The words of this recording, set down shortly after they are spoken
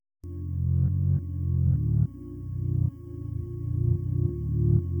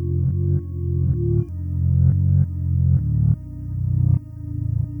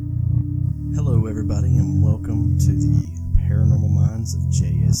welcome to the Paranormal Minds of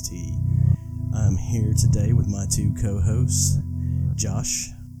JST. I'm here today with my two co-hosts, Josh.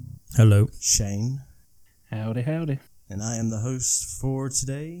 Hello. Shane. Howdy, howdy. And I am the host for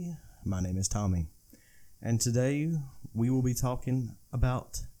today. My name is Tommy. And today we will be talking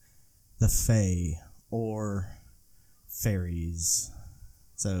about the Fae, or fairies.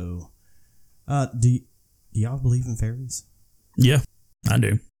 So, do y'all believe in fairies? Yeah, I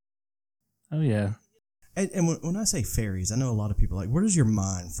do. Oh, yeah. And when I say fairies, I know a lot of people are like, where does your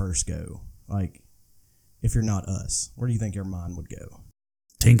mind first go? Like, if you're not us, where do you think your mind would go?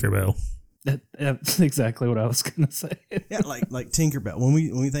 Tinkerbell. That's exactly what I was going to say. Yeah, like Tinkerbell. When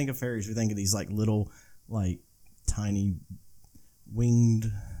we think of fairies, we think of these like little, like tiny winged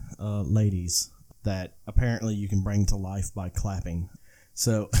ladies that apparently you can bring to life by clapping.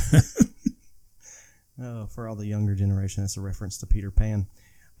 So, for all the younger generation, that's a reference to Peter Pan.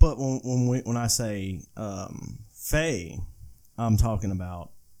 But when I say Fae, I'm talking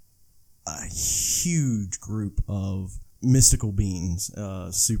about a huge group of mystical beings,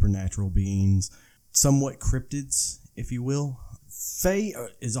 supernatural beings, somewhat cryptids, if you will. Fae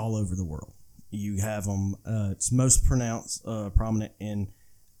is all over the world. You have them. It's most prominent in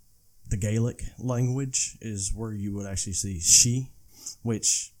the Gaelic language, is where you would actually see she,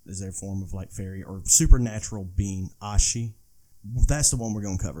 which is their form of like fairy or supernatural being, Ashi. That's the one we're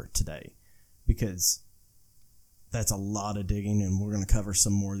going to cover today, because that's a lot of digging, and we're going to cover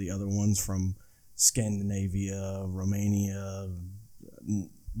some more of the other ones from Scandinavia, Romania.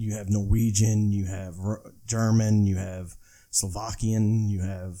 You have Norwegian, you have German, you have Slovakian, you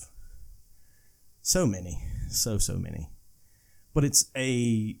have so many. But it's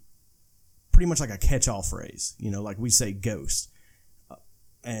pretty much like a catch-all phrase, like we say ghost,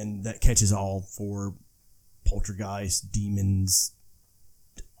 and that catches all for poltergeist, demons,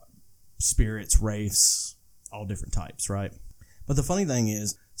 spirits, wraiths, all different types, right? But the funny thing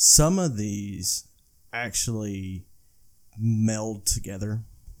is, some of these actually meld together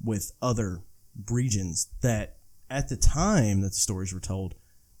with other regions that at the time that the stories were told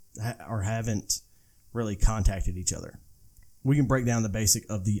haven't really contacted each other. We can break down the basic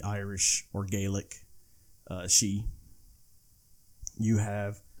of the Irish or Gaelic she. You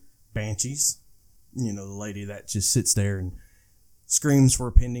have banshees, the lady that just sits there and screams for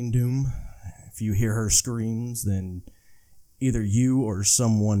impending doom. If you hear her screams, then either you or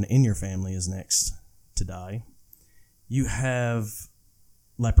someone in your family is next to die. You have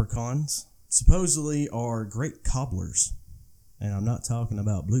leprechauns, supposedly are great cobblers. And I'm not talking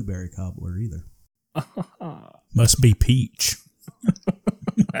about blueberry cobbler either. Must be peach.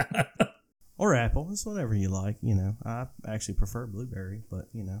 Or apple. It's whatever you like, I actually prefer blueberry, but,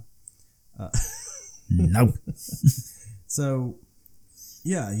 No. So,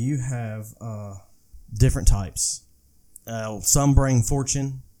 yeah, you have different types. Some bring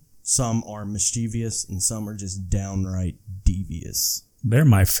fortune, some are mischievous, and some are just downright devious. They're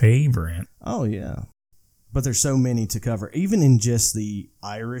my favorite. Oh, yeah. But there's so many to cover. Even in just the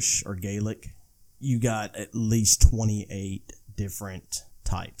Irish or Gaelic, you got at least 28 different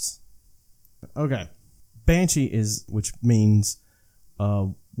types. Okay. Banshee which means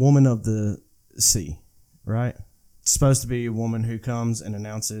woman of the sea, right? It's supposed to be a woman who comes and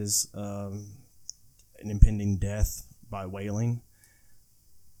announces an impending death by wailing.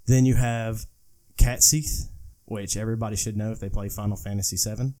 Then you have Catseath, which everybody should know if they play Final Fantasy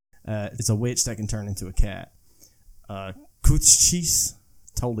VII. It's a witch that can turn into a cat. Kutchis,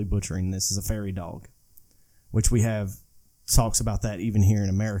 totally butchering this, is a fairy dog, which we have talks about that even here in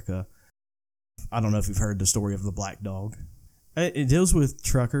America. I don't know if you've heard the story of the black dog. It deals with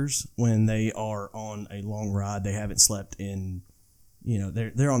truckers when they are on a long ride. They haven't slept in,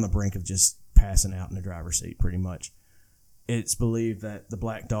 they're on the brink of just passing out in the driver's seat pretty much. It's believed that the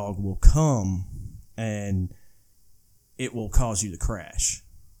black dog will come and it will cause you to crash.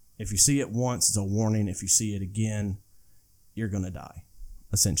 If you see it once, it's a warning. If you see it again, you're going to die,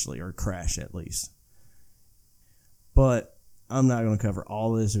 essentially, or crash at least. But I'm not going to cover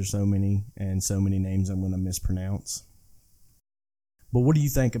all this. There's so many names I'm going to mispronounce. But what do you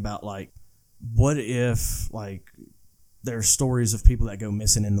think about, what if, there are stories of people that go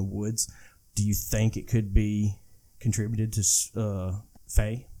missing in the woods? Do you think it could be contributed to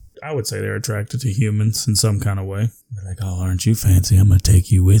Fae? I would say they're attracted to humans in some kind of way. They're like, oh, aren't you fancy? I'm going to take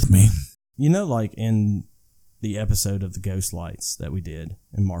you with me. In the episode of the Ghost Lights that we did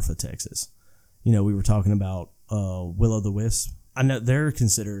in Marfa, Texas, we were talking about Will-o'-the-Wisp. I know they're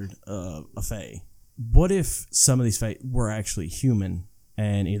considered a Fae. What if some of these Fae were actually human,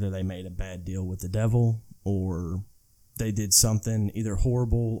 and either they made a bad deal with the devil, or they did something either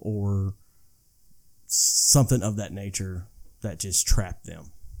horrible or something of that nature that just trapped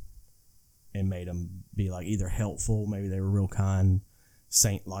them and made them be like either helpful, maybe they were real kind,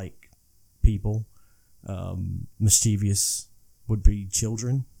 saint-like people. Mischievous would be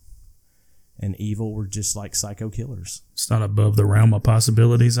children, and evil were just like psycho killers. It's not above the realm of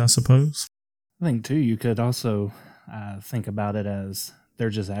possibilities, I suppose. I think, too, you could also think about it as they're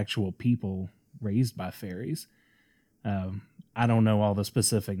just actual people raised by fairies. I don't know all the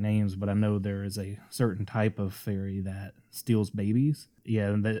specific names, but I know there is a certain type of fairy that steals babies. Yeah,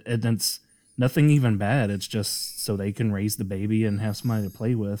 and it's nothing even bad. It's just so they can raise the baby and have somebody to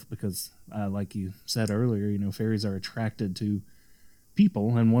play with because, like you said earlier, fairies are attracted to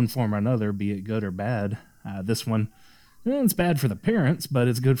people in one form or another, be it good or bad. This one, it's bad for the parents, but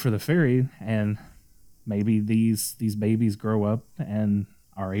it's good for the fairy, and maybe these babies grow up and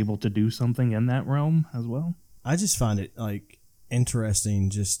are able to do something in that realm as well. I just find it like interesting,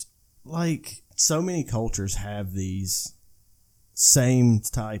 just like so many cultures have these same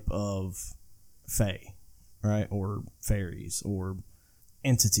type of fae, right? Or fairies or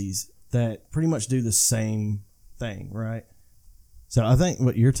entities that pretty much do the same thing, right? So I think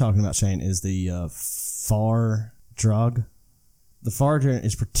what you're talking about, Shane, is the far drug. The far drug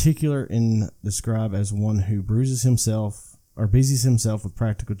is particular in described as one who bruises himself or busies himself with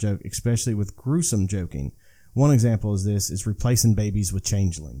practical joke, especially with gruesome joking. One example is this is replacing babies with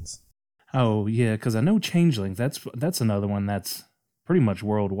changelings. Oh, yeah, because I know changelings. That's another one that's pretty much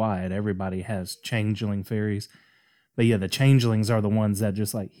worldwide. Everybody has changeling fairies. But yeah, the changelings are the ones that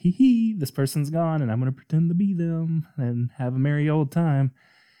just like, hee, this person's gone, and I'm going to pretend to be them and have a merry old time.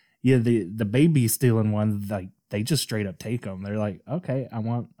 Yeah, the baby stealing ones, like, they just straight up take them. They're like, okay, I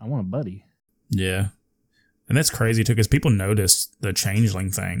want a buddy. Yeah. And that's crazy, too, because people notice the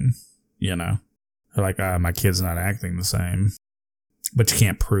changeling thing, They're like, my kid's not acting the same. But you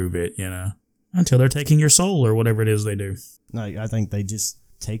can't prove it, until they're taking your soul or whatever it is they do. Like, I think they just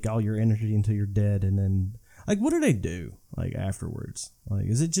take all your energy until you're dead, and then, like, what do they do, like, afterwards? Like,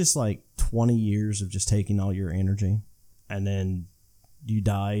 is it just, like, 20 years of just taking all your energy, and then you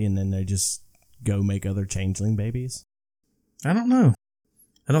die, and then they just go make other changeling babies? I don't know.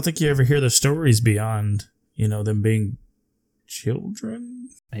 I don't think you ever hear the stories beyond, them being children.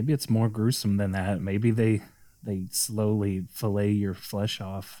 Maybe it's more gruesome than that. Maybe they slowly fillet your flesh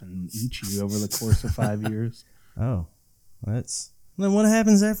off and eat you over the course of 5 years. Oh, then what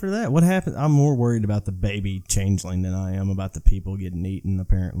happens after that? What happens? I'm more worried about the baby changeling than I am about the people getting eaten,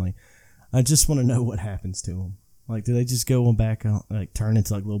 apparently. I just want to know what happens to them. Like, do they just go back, like, turn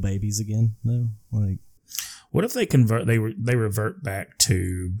into, like, little babies again? No? Like, what if they convert, they revert back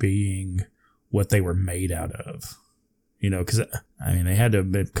to being what they were made out of? Because, they had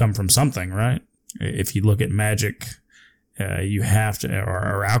to come from something, right? If you look at magic, you have to,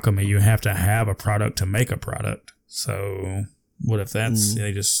 or alchemy, you have to have a product to make a product. So what if that's,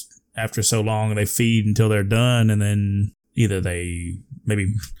 they just, after so long, they feed until they're done, and then either they,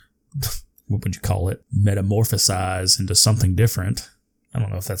 maybe, what would you call it, metamorphosize into something different. I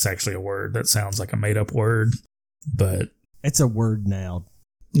don't know if that's actually a word. That sounds like a made-up word, but... It's a word now.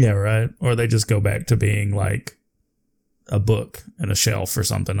 Yeah, right. Or they just go back to being like a book and a shelf or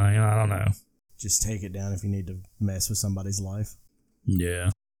something. I don't know. Just take it down if you need to mess with somebody's life.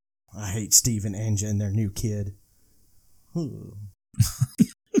 Yeah. I hate Steve and Anja and their new kid.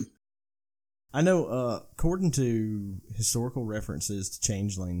 I know, according to historical references to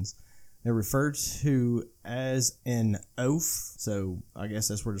changelings, they're referred to as an oaf. So I guess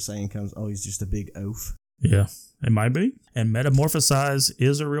that's where the saying comes, oh, he's just a big oaf. Yeah, it might be. And metamorphosize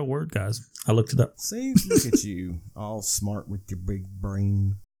is a real word, guys. I looked it up. See, look at you, all smart with your big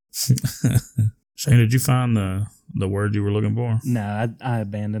brain. Shane, did you find the word you were looking for? Nah, I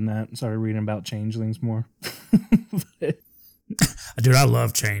abandoned that and started reading about changelings more. Dude, I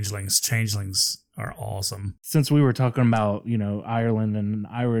love changelings. Changelings are awesome. Since we were talking about, Ireland and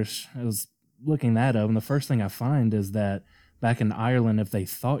Irish, I was looking that up, and the first thing I find is that back in Ireland, if they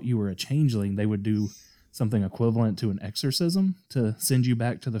thought you were a changeling, they would do something equivalent to an exorcism to send you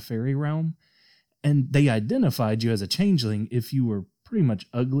back to the fairy realm. And they identified you as a changeling if you were pretty much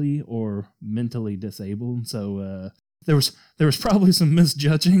ugly or mentally disabled. So there was probably some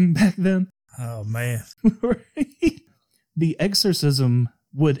misjudging back then. Oh, man. The exorcism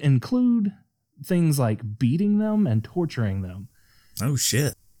would include things like beating them and torturing them. Oh,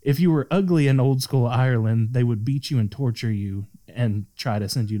 shit. If you were ugly in old school Ireland, they would beat you and torture you and try to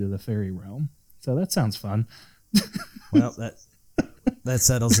send you to the fairy realm. So that sounds fun. Well, that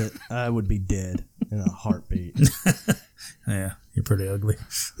settles it. I would be dead in a heartbeat. Yeah, you're pretty ugly.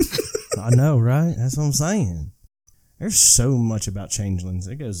 I know, right? That's what I'm saying. There's so much about changelings.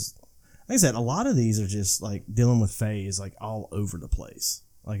 It like I said, a lot of these are just like dealing with Fae is like all over the place.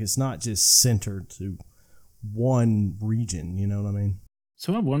 Like it's not just centered to one region. You know what I mean?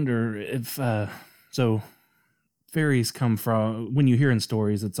 So I wonder if so fairies come from, when you hear in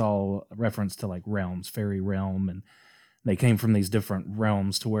stories, it's all a reference to like realms, fairy realm, and they came from these different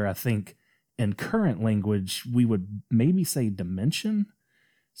realms to where I think in current language we would maybe say dimension.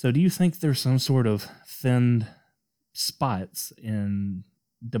 So do you think there's some sort of thinned spots in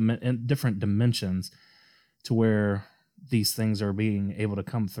different dimensions to where these things are being able to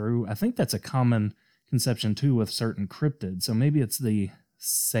come through? I think that's a common conception too with certain cryptids. So maybe it's the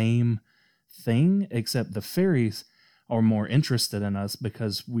same thing, except the fairies are more interested in us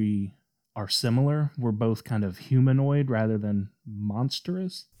because we are similar. We're both kind of humanoid rather than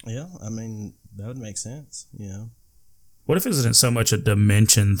monstrous. Yeah, I mean, that would make sense, you know. What if it isn't so much a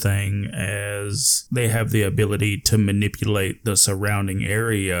dimension thing as they have the ability to manipulate the surrounding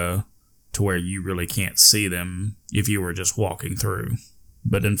area to where you really can't see them if you were just walking through?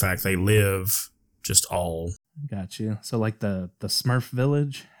 But in fact, they live just all... Got you. So like the Smurf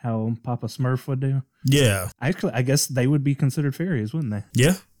village, how Papa Smurf would do? Yeah. Actually, I guess they would be considered fairies, wouldn't they?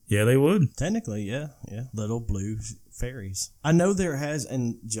 Yeah. Yeah, they would. Technically, yeah. Little blue fairies. I know there has,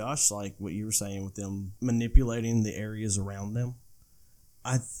 and Josh, like what you were saying with them manipulating the areas around them,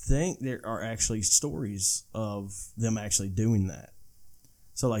 I think there are actually stories of them actually doing that.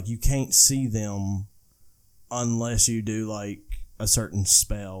 So, like, you can't see them unless you do, like, a certain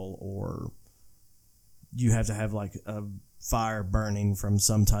spell, or you have to have, like, a fire burning from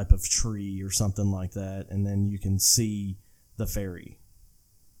some type of tree or something like that, and then you can see the fairy.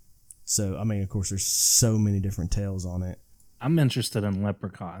 So, I mean, of course, there's so many different tales on it. I'm interested in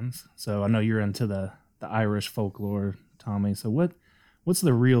leprechauns. So I know you're into the Irish folklore, Tommy. So what's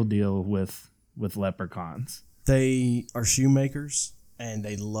the real deal with leprechauns? They are shoemakers, and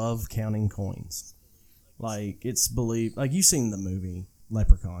they love counting coins. Like, it's believed... Like, you've seen the movie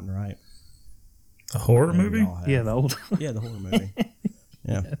Leprechaun, right? The horror movie? Yeah, the old... Yeah, the horror movie.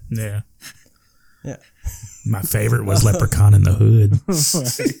 Yeah. Yeah. Yeah. My favorite was Leprechaun in the Hood.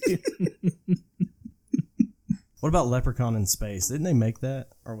 What about Leprechaun in Space? Didn't they make that?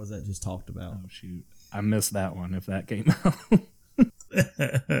 Or was that just talked about? Oh, shoot. I missed that one if that came out.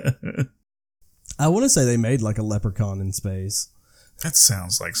 I want to say they made like a Leprechaun in Space. That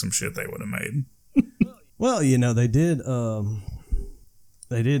sounds like some shit they would have made. Well, you know, they did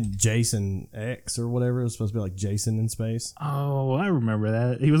Jason X or whatever. It was supposed to be like Jason in Space. Oh, I remember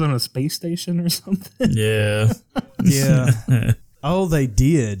that. He was on a space station or something. Yeah. Yeah. Oh, they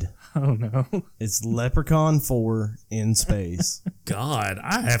did. Oh, no. It's Leprechaun 4 in space. God,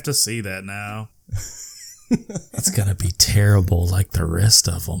 I have to see that now. It's going to be terrible like the rest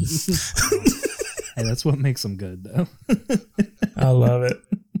of them. Hey, that's what makes them good, though. I love it.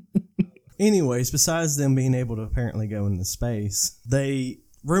 Anyways, besides them being able to apparently go into space, they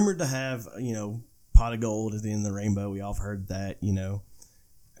rumored to have, you know, pot of gold at the end of the rainbow. We all heard that, you know.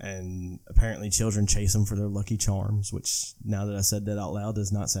 And apparently children chase them for their lucky charms, which now that I said that out loud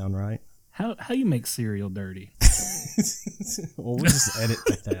does not sound right. How you make cereal dirty? Well, we'll just edit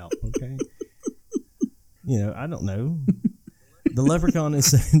that out, okay? You know, I don't know. The leprechaun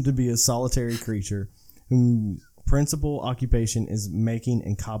is said to be a solitary creature whose principal occupation is making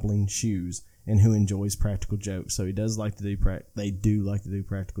and cobbling shoes, and who enjoys practical jokes. So he does like to do they do like to do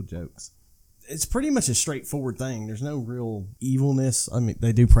practical jokes. It's pretty much a straightforward thing. There's no real evilness. I mean,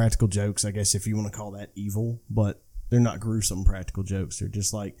 they do practical jokes, I guess, if you want to call that evil, but they're not gruesome practical jokes. They're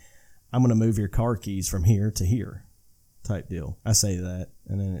just like, I'm going to move your car keys from here to here type deal. I say that,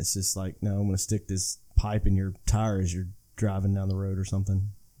 and then it's just like, no, I'm going to stick this pipe in your tire as you're driving down the road or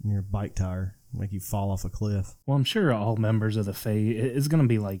something, in your bike tire, make you fall off a cliff. Well, I'm sure all members of the Fae is going to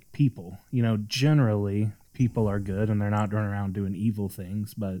be like people. You know, generally, people are good, and they're not running around doing evil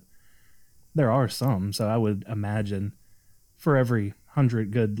things, but there are some, so I would imagine for every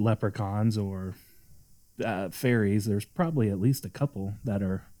 100 good leprechauns or fairies, there's probably at least a couple that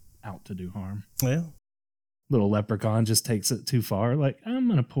are out to do harm. Yeah. Little leprechaun just takes it too far. Like, I'm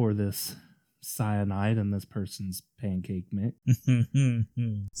going to pour this cyanide in this person's pancake mix.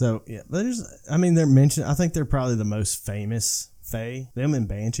 So, yeah, they're mentioned. I think they're probably the most famous Fae, them and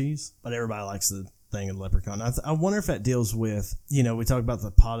Banshees, but everybody likes the thing of leprechaun. I wonder if that deals with, you know, we talk about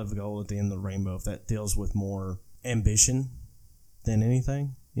the pot of gold at the end of the rainbow, if that deals with more ambition than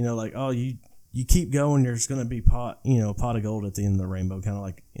anything. You know, like, oh, you keep going, there's going to be a pot of gold at the end of the rainbow, kind of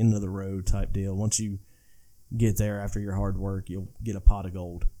like end of the road type deal. Once you get there after your hard work, you'll get a pot of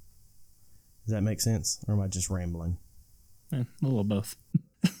gold. Does that make sense? Or am I just rambling? A little of both.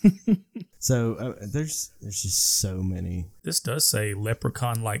 So there's just so many. This does say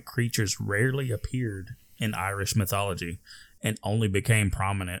leprechaun-like creatures rarely appeared in Irish mythology and only became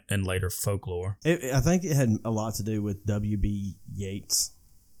prominent in later folklore. I think it had a lot to do with W.B. Yeats,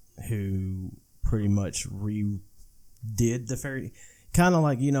 who pretty much redid the fairy, kind of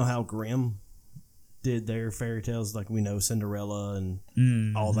like, you know how Grimm did their fairy tales, like we know Cinderella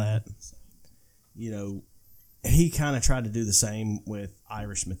and all that. You know, he kind of tried to do the same with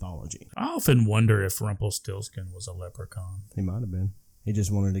Irish mythology. I often wonder if Rumpelstiltskin was a leprechaun. He might have been. He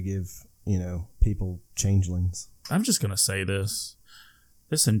just wanted to give, you know, people changelings. I'm just going to say this.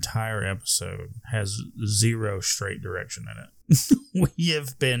 This entire episode has zero straight direction in it. We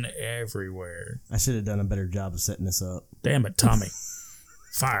have been everywhere. I should have done a better job of setting this up. Damn it, Tommy.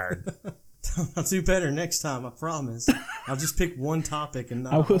 Fired. I'll do better next time, I promise. I'll just pick one topic and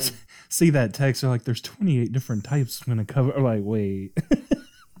not. I will see that text. They're like, there's 28 different types I'm going to cover. I'm like, wait.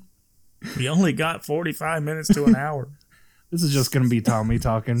 We only got 45 minutes to an hour. This is just going to be Tommy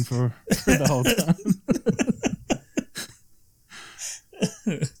talking for the whole time.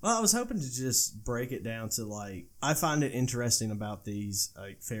 Well, I was hoping to just break it down to, like, I find it interesting about these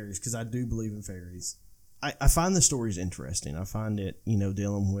fairies, because I do believe in fairies. I find the stories interesting. I find it, you know,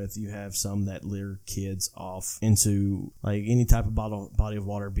 dealing with, you have some that lure kids off into, like, any type of body of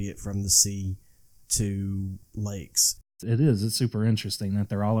water, be it from the sea to lakes. It is. It's super interesting that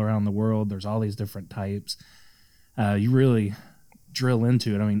they're all around the world. There's all these different types. You really drill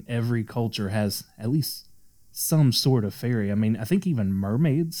into it. I mean, every culture has at least some sort of fairy. I mean, I think even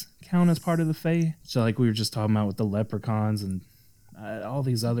mermaids count as part of the fae. So, like we were just talking about with the leprechauns and all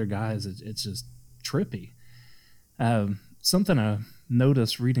these other guys, it's just trippy. Something I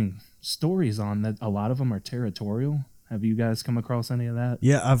noticed reading stories on, that a lot of them are territorial. Have you guys come across any of that?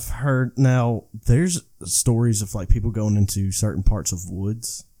 Yeah, I've heard. Now, there's stories of, like, people going into certain parts of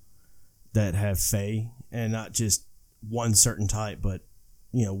woods that have fae, and not just one certain type, but,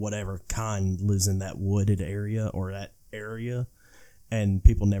 you know, whatever kind lives in that wooded area or that area, and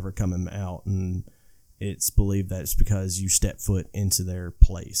people never coming out, and it's believed that it's because you step foot into their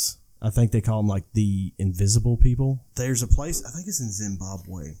place. I think they call them, like, the invisible people. There's a place, I think it's in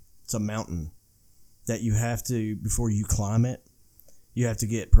Zimbabwe. It's a mountain that you have to, before you climb it, you have to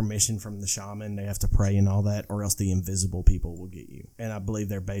get permission from the shaman. They have to pray and all that, or else the invisible people will get you. And I believe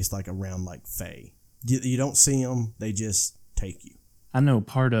they're based, like, around, like, fae. You don't see them, they just take you. I know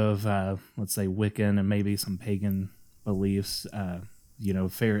part of, let's say, Wiccan and maybe some pagan beliefs, you know,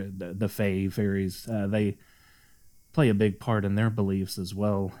 the fae, fairies, they play a big part in their beliefs as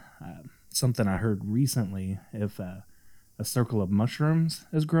well. Something I heard recently, if a circle of mushrooms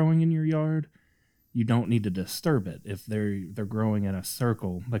is growing in your yard, you don't need to disturb it if they're growing in a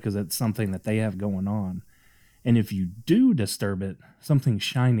circle, because it's something that they have going on. And if you do disturb it, something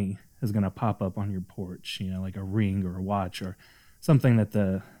shiny is going to pop up on your porch, you know, like a ring or a watch or something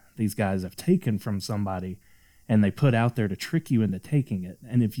that these guys have taken from somebody and they put out there to trick you into taking it.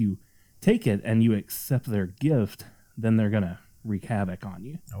 And if you take it and you accept their gift, then they're going to wreak havoc on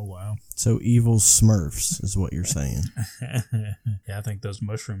you. Oh, wow. So evil smurfs is what you're saying. Yeah, I think those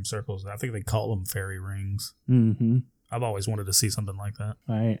mushroom circles, I think they call them fairy rings. Mm-hmm. I've always wanted to see something like that.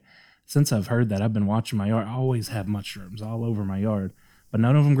 Right. Since I've heard that, I've been watching my yard. I always have mushrooms all over my yard, but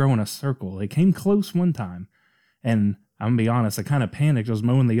none of them grow in a circle. They came close one time, and I'm going to be honest, I kind of panicked. I was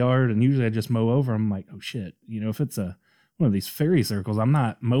mowing the yard, and usually I just mow over. I'm like, oh, shit. You know, if it's one of these fairy circles, I'm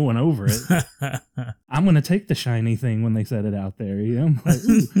not mowing over it. I'm going to take the shiny thing when they set it out there. You know? I'm like,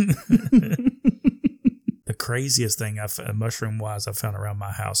 the craziest thing mushroom-wise I found around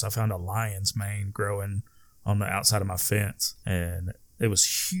my house, I found a lion's mane growing on the outside of my fence, and it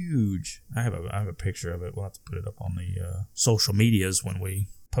was huge. I have a picture of it. We'll have to put it up on the social medias when we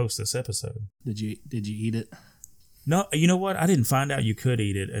post this episode. Did you eat it? No, you know what? I didn't find out you could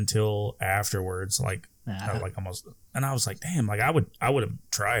eat it until afterwards, like almost. And I was like, damn, like I would have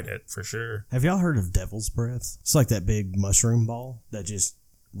tried it for sure. Have y'all heard of devil's breath? It's like that big mushroom ball that just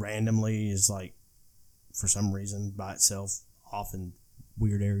randomly is, like, for some reason by itself off in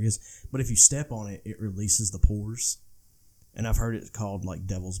weird areas. But if you step on it, it releases the pores. And I've heard it called, like,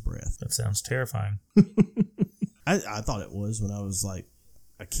 devil's breath. That sounds terrifying. I thought it was when I was, like,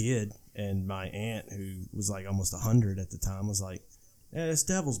 a kid, and my aunt, who was, like, almost 100 at the time, was like, yeah, it's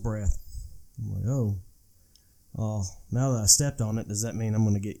devil's breath. I'm like, oh, now that I stepped on it, does that mean I'm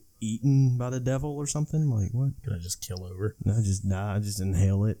going to get eaten by the devil or something? Like, what? Can I just kill over? No, I just die. I just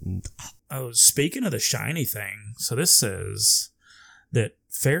inhale it. And oh, speaking of the shiny thing, so this says that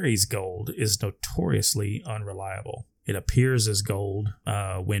fairies' gold is notoriously unreliable. It appears as gold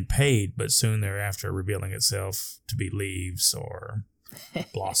when paid, but soon thereafter revealing itself to be leaves or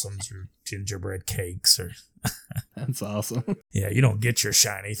blossoms or gingerbread cakes or. That's awesome. Yeah, you don't get your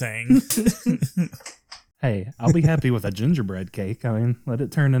shiny thing. Hey, I'll be happy with a gingerbread cake. I mean, let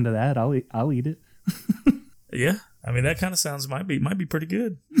it turn into that. I'll eat it. Yeah, I mean that kind of sounds might be pretty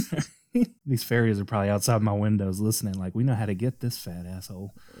good. These fairies are probably outside my windows listening. Like, we know how to get this fat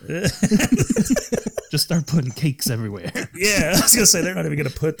asshole. Just start putting cakes everywhere. Yeah, I was gonna say they're not even gonna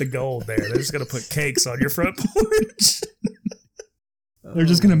put the gold there. They're just gonna put cakes on your front porch. They're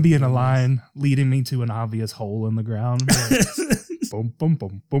just gonna be in a line leading me to an obvious hole in the ground. Boom, boom,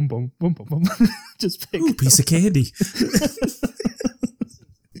 boom, boom, boom, boom, boom, boom. Just pick piece of candy.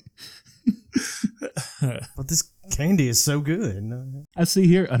 But this candy is so good. I see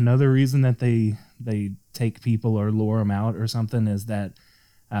here another reason that they take people or lure them out or something is that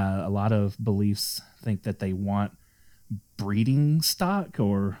a lot of beliefs think that they want breeding stock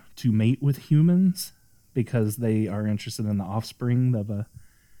or to mate with humans because they are interested in the offspring of a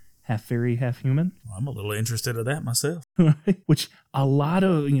half fairy, half human. I'm a little interested in that myself. Which a lot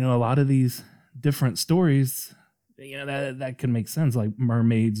of these different stories, that can make sense, like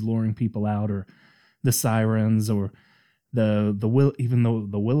mermaids luring people out, or the sirens, or the will, even though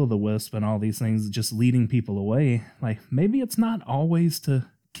the will o' the wisp and all these things just leading people away. Like, maybe it's not always to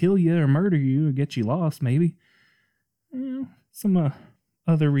kill you or murder you or get you lost. Maybe some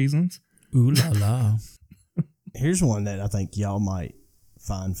other reasons. Ooh la la. Here's one that I think y'all might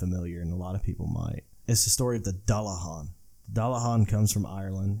find familiar, and a lot of people might. It's the story of the Dullahan. Dullahan comes from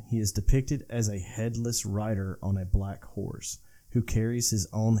Ireland. He is depicted as a headless rider on a black horse who carries his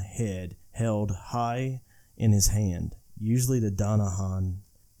own head held high in his hand. Usually the Dullahan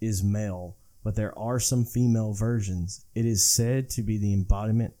is male, but there are some female versions. It is said to be the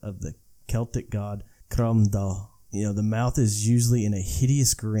embodiment of the Celtic god Crumdall. The mouth is usually in a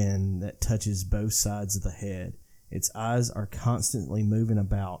hideous grin that touches both sides of the head. Its eyes are constantly moving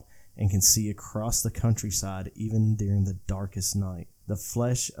about and can see across the countryside even during the darkest night. The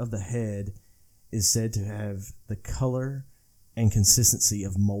flesh of the head is said to have the color and consistency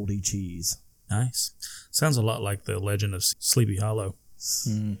of moldy cheese. Nice. Sounds a lot like the legend of Sleepy Hollow.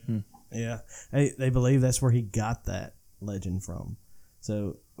 Mm-hmm. Yeah. They believe that's where he got that legend from.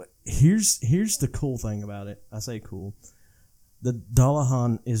 So here's the cool thing about it. I say cool. The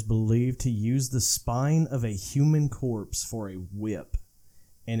Dullahan is believed to use the spine of a human corpse for a whip,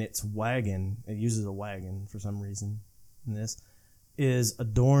 and its wagon, it uses a wagon for some reason in this, is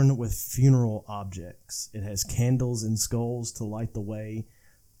adorned with funeral objects. It has candles and skulls to light the way.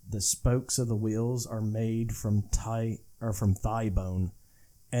 The spokes of the wheels are made from thigh bone,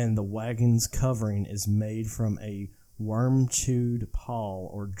 and the wagon's covering is made from a worm-chewed paw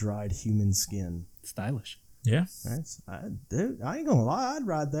or dried human skin. Stylish. Yeah. I ain't gonna lie, I'd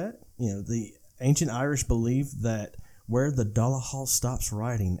ride that. The ancient Irish believed that where the Dullahan stops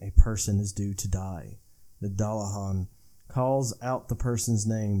riding, a person is due to die. The Dullahan calls out the person's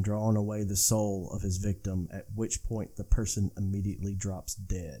name, drawing away the soul of his victim, at which point the person immediately drops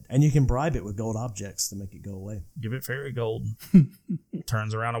dead. And you can bribe it with gold objects to make it go away. Give it fairy gold.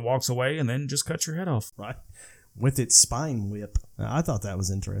 Turns around and walks away, and then just cuts your head off. Right. With its spine whip. Now, I thought that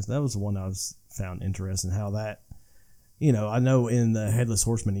was interesting. That was the one I found interesting, how that, I know in the Headless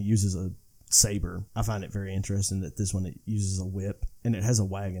Horseman he uses a saber. I find it very interesting that this one, it uses a whip, and it has a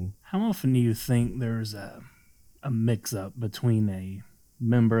wagon. How often do you think there's a mix-up between a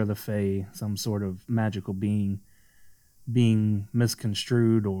member of the Fae, some sort of magical being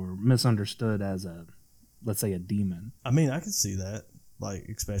misconstrued or misunderstood as let's say a demon? I mean, I could see that,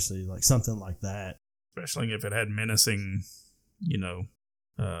 especially something like that. Especially if it had menacing, what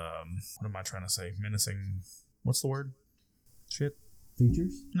am I trying to say? Menacing, what's the word? Shit.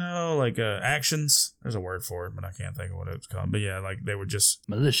 Features? No, actions. There's a word for it, but I can't think of what it was called. But yeah, they were just...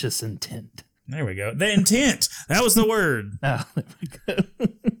 Malicious intent. There we go. The intent. That was the word. Oh, there we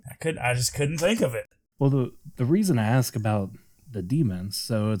go. I just couldn't think of it. Well, the reason I ask about the demons,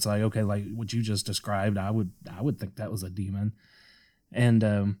 so it's okay, like what you just described, I would think that was a demon.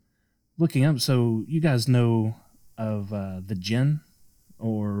 And looking up, so you guys know of the jinn,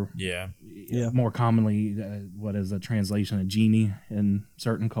 or yeah, more commonly, what is a translation of genie in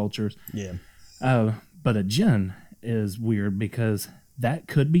certain cultures? Yeah. But a jinn is weird because that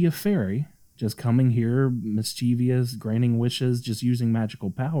could be a fairy just coming here, mischievous, granting wishes, just using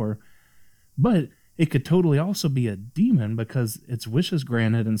magical power. But it could totally also be a demon because its wishes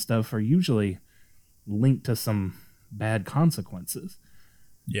granted and stuff are usually linked to some bad consequences.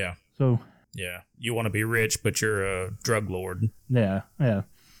 Yeah. So... yeah, you want to be rich, but you're a drug lord. Yeah. Yeah.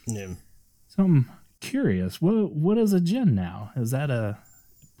 So I'm curious, what is a jinn now? Is that a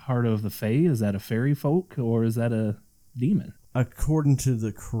part of the Fae? Is that a fairy folk, or is that a demon? according to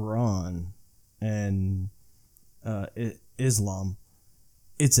the Quran and Islam,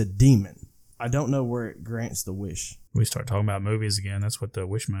 it's a demon. I don't know where it grants the wish. We start talking about movies again. That's what the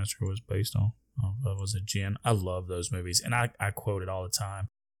Wishmaster was based on. Was a jinn. I love those movies, and I quote it all the time.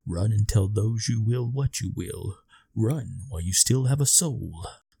 Run and tell those you will what you will. Run while you still have a soul.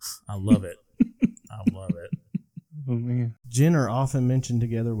 I love it. I love it. Oh, man. Jinn are often mentioned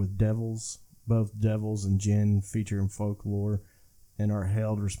together with devils. Both devils and jinn feature in folklore and are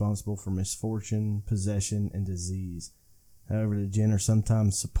held responsible for misfortune, possession, and disease. However, the jinn are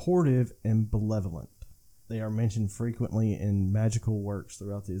sometimes supportive and benevolent. They are mentioned frequently in magical works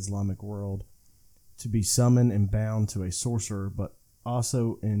throughout the Islamic world to be summoned and bound to a sorcerer, but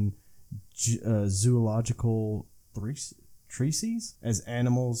also in zoological treatises as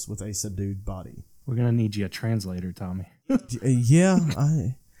animals with a subdued body. We're going to need you a translator, Tommy.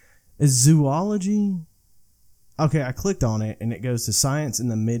 Is zoology? Okay, I clicked on it, and it goes to science in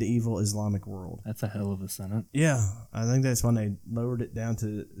the medieval Islamic world. That's a hell of a sentence. Yeah, I think that's when they lowered it down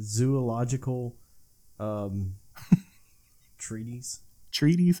to zoological treaties.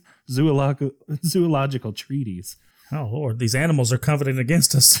 Treaties? Zoological treaties. Oh, Lord, these animals are covenant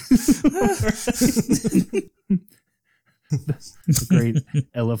against us. The great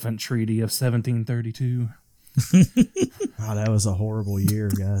elephant treaty of 1732. Oh, that was a horrible year,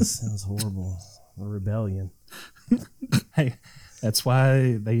 guys. That was horrible. The rebellion. Hey, that's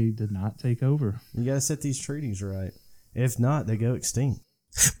why they did not take over. You got to set these treaties right. If not, they go extinct.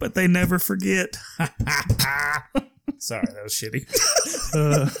 But they never forget. Sorry, that was shitty.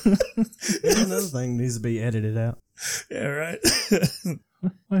 Another thing needs to be edited out. Yeah, right.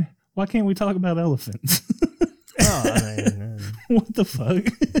 Why can't we talk about elephants? Oh, I mean, What the fuck?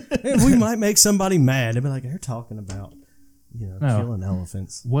 we might make somebody mad. They'll be like, they're talking about, killing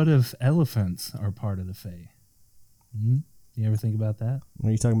elephants. What if elephants are part of the Fae? You ever think about that? Are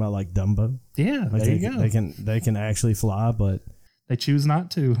you talking about like Dumbo? Yeah, Like there you go. They can actually fly, but They choose not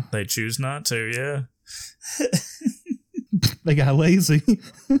to. They choose not to, yeah. They got lazy.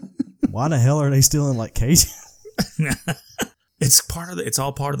 why the hell are they still in like cages? It's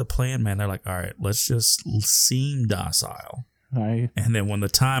all part of the plan, man. They're like, all right, let's just seem docile. Right. And then when the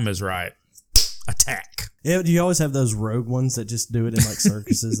time is right, attack. Yeah, do you always have those rogue ones that just do it in like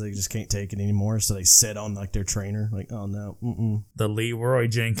circuses? They just can't take it anymore, so they sit on like their trainer. Like, oh no, The Leroy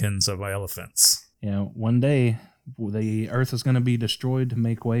Jenkins of elephants. Yeah, one day the Earth is going to be destroyed to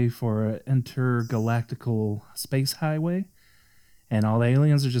make way for an intergalactical space highway, and all the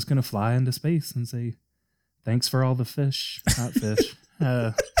aliens are just going to fly into space and say, "Thanks for all the fish, not fish."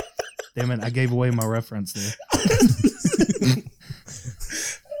 Damn it, I gave away my reference there.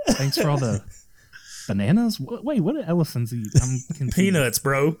 Thanks for all the bananas. Wait, what do elephants eat? I'm confused. Peanuts,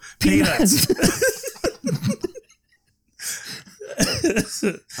 bro. Peanuts.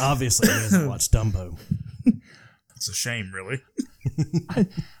 obviously he hasn't watched Dumbo. It's a shame, really.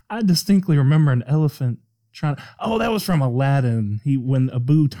 I distinctly remember an elephant trying. Oh, that was from Aladdin. When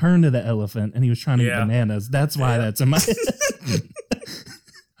Abu turned to the elephant and he was trying to eat bananas. That's why that's in my head.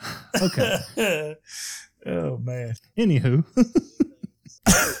 Okay. Oh man. Anywho.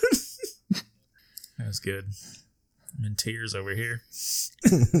 That's good. I'm in tears over here.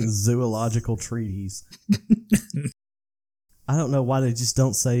 Zoological treaties. I don't know why they just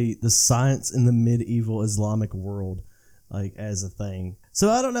don't say the science in the medieval Islamic world like as a thing. So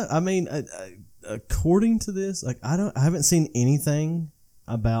I don't know. I mean, according to this, like I haven't seen anything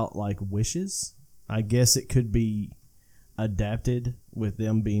about like wishes. I guess it could be adapted with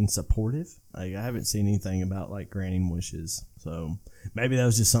them being supportive. Like I haven't seen anything about like granting wishes. So maybe that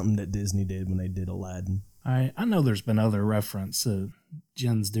was just something that Disney did when they did Aladdin. I know there's been other reference to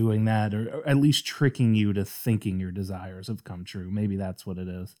jinns doing that, or at least tricking you to thinking your desires have come true. Maybe that's what it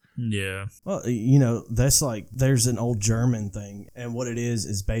is. Yeah. Well, that's like, there's an old German thing, and what it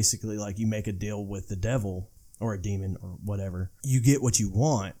is basically like you make a deal with the devil or a demon or whatever. You get what you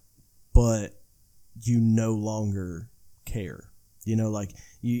want, but you no longer care. Like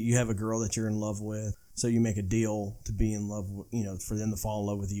you have a girl that you're in love with, so you make a deal to be in love with, for them to fall in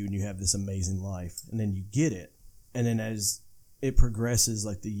love with you, and you have this amazing life, and then you get it. And then as it progresses,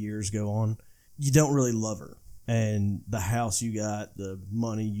 like the years go on, you don't really love her. And the house you got, the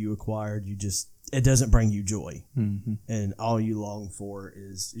money you acquired, it doesn't bring you joy. Mm-hmm. And all you long for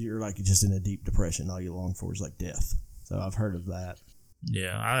you're like just in a deep depression. All you long for is like death. So I've heard of that.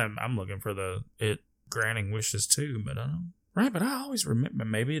 Yeah, I'm looking for it granting wishes too, but I don't. Right, but I always remember,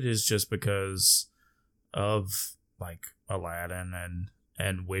 maybe it is just because of like Aladdin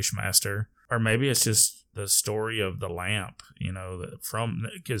and Wishmaster, or maybe it's just the story of the lamp,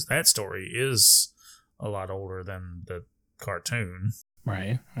 because that story is a lot older than the cartoon.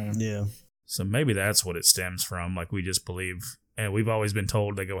 Right. Yeah. So maybe that's what it stems from. Like, we just believe, and we've always been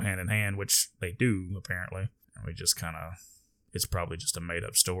told they go hand in hand, which they do, apparently. And we just kind of, it's probably just a made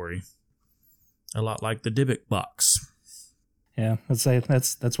up story. A lot like the Dybbuk box. Yeah, let's say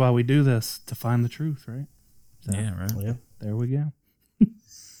that's why we do this, to find the truth, right? So, Yeah, right. Yeah. there we go.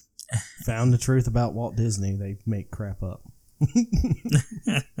 Found the truth about Walt Disney. They make crap up.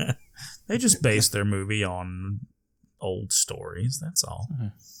 They just base their movie on old stories. That's all.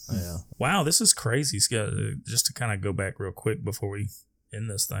 Yeah. Wow, this is crazy. Just to kind of go back real quick before we end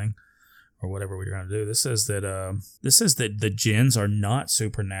this thing, or whatever we're going to do. This says that the jinns are not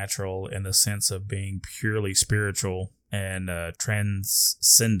supernatural in the sense of being purely spiritual and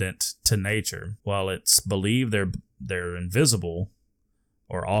transcendent to nature. While it's believed they're invisible,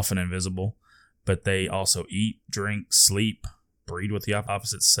 or often invisible, but they also eat, drink, sleep, breed with the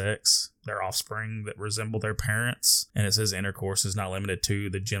opposite sex, their offspring that resemble their parents. And it says intercourse is not limited to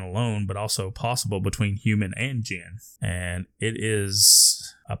the jinn alone, but also possible between human and jinn. And it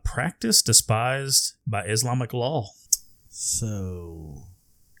is a practice despised by Islamic law. So,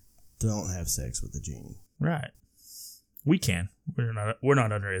 don't have sex with the genie. Right. We can. We're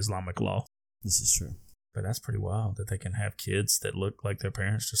not under Islamic law. This is true. But that's pretty wild that they can have kids that look like their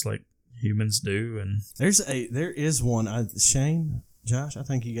parents, just like humans do. And there is one. Shane, Josh, I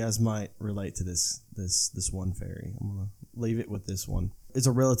think you guys might relate to this one fairy. I'm gonna leave it with this one. It's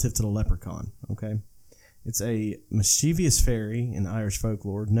a relative to the leprechaun. Okay, it's a mischievous fairy in Irish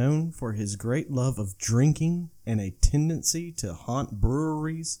folklore, known for his great love of drinking and a tendency to haunt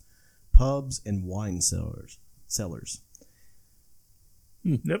breweries, pubs, and wine cellars.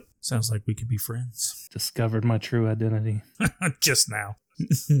 Yep. Sounds like we could be friends. Discovered my true identity. Just now.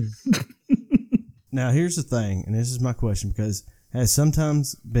 Now, here's the thing, and this is my question, because has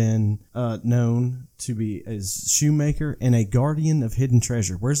sometimes been known to be as shoemaker and a guardian of hidden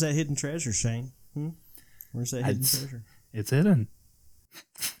treasure. Where's that hidden treasure, Shane? Where's that hidden treasure? It's hidden.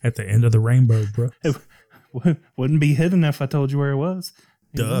 At the end of the rainbow, bro. It wouldn't be hidden if I told you where it was.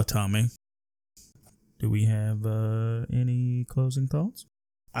 Duh, Tommy. Do we have any closing thoughts?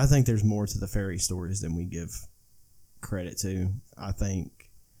 I think there's more to the fairy stories than we give credit to. I think,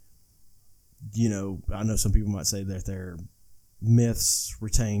 I know some people might say that they're myths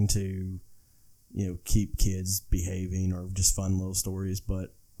retained to, keep kids behaving or just fun little stories.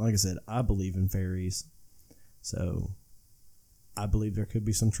 But like I said, I believe in fairies. So I believe there could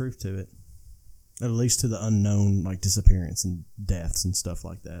be some truth to it. At least to the unknown, like disappearance and deaths and stuff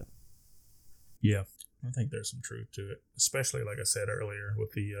like that. Yeah. I think there's some truth to it, especially like I said earlier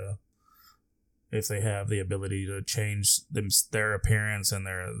with the if they have the ability to change their appearance and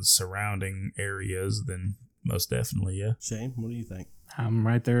their surrounding areas, then most definitely, yeah. Shane, what do you think? I'm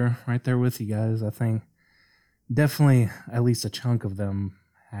right there with you guys. I think definitely at least a chunk of them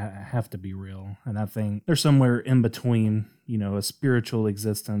have to be real, and I think they're somewhere in between, a spiritual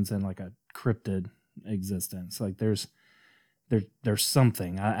existence and like a cryptid existence. Like there's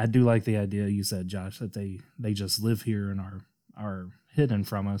something. I do like the idea you said, Josh, that they just live here and are hidden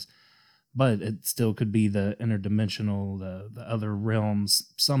from us, but it still could be the interdimensional, the other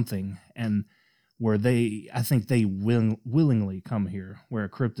realms, something, and where I think they willingly come here, where a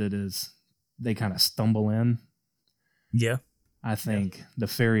cryptid is, they kind of stumble in. Yeah. I think the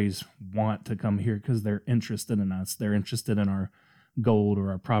fairies want to come here because they're interested in us. They're interested in our gold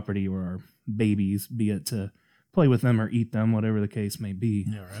or our property or our babies, be it to play with them or eat them, whatever the case may be.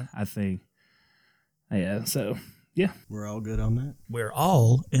 Yeah, right. I think. Yeah, so, yeah. We're all good on that? We're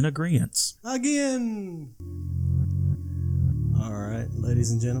all in agreement. Again! All right,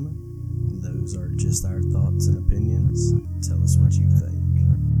 ladies and gentlemen, those are just our thoughts and opinions. Tell us what you think.